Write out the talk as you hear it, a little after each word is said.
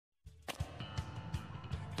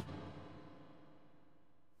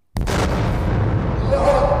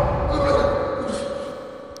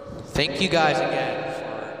Thank you guys again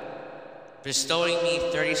for bestowing me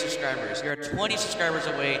 30 subscribers. You're 20 subscribers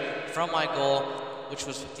away from my goal, which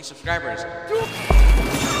was 50 subscribers.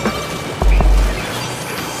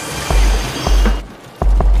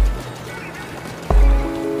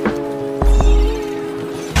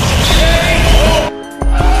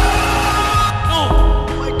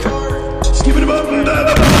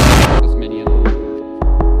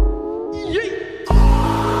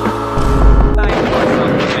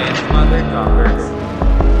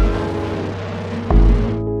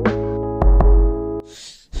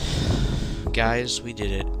 Guys, we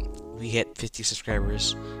did it. We hit 50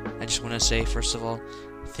 subscribers. I just want to say, first of all,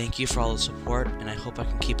 thank you for all the support, and I hope I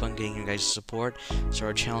can keep on getting your guys' support so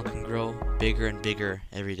our channel can grow bigger and bigger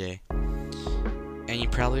every day. And you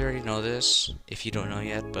probably already know this, if you don't know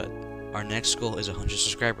yet, but our next goal is 100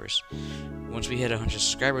 subscribers. Once we hit 100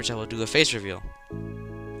 subscribers, I will do a face reveal.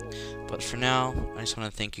 But for now, I just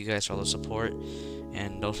want to thank you guys for all the support,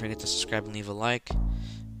 and don't forget to subscribe and leave a like.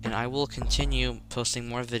 And I will continue posting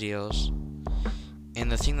more videos. And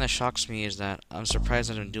the thing that shocks me is that I'm surprised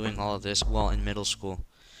that I'm doing all of this while in middle school.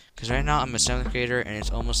 Because right now I'm a 7th grader and it's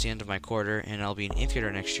almost the end of my quarter, and I'll be an 8th grader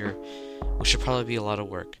next year, which should probably be a lot of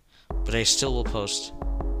work. But I still will post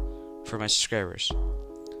for my subscribers.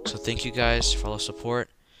 So thank you guys for all the support,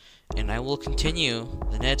 and I will continue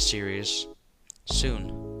the Ned series soon.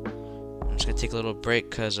 I'm just going to take a little break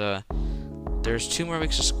because there's 2 more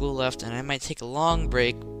weeks of school left, and I might take a long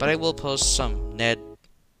break, but I will post some Ned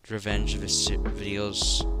revenge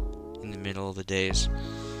videos in the middle of the days.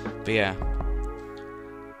 But yeah,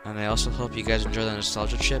 and I also hope you guys enjoy the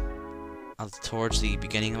nostalgia trip towards the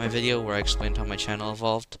beginning of my video where I explained how my channel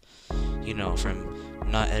evolved, you know,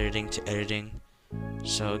 from not editing to editing.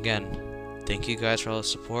 So again, thank you guys for all the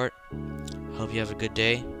support. Hope you have a good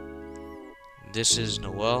day. This is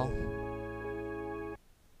Noel.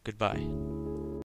 Goodbye.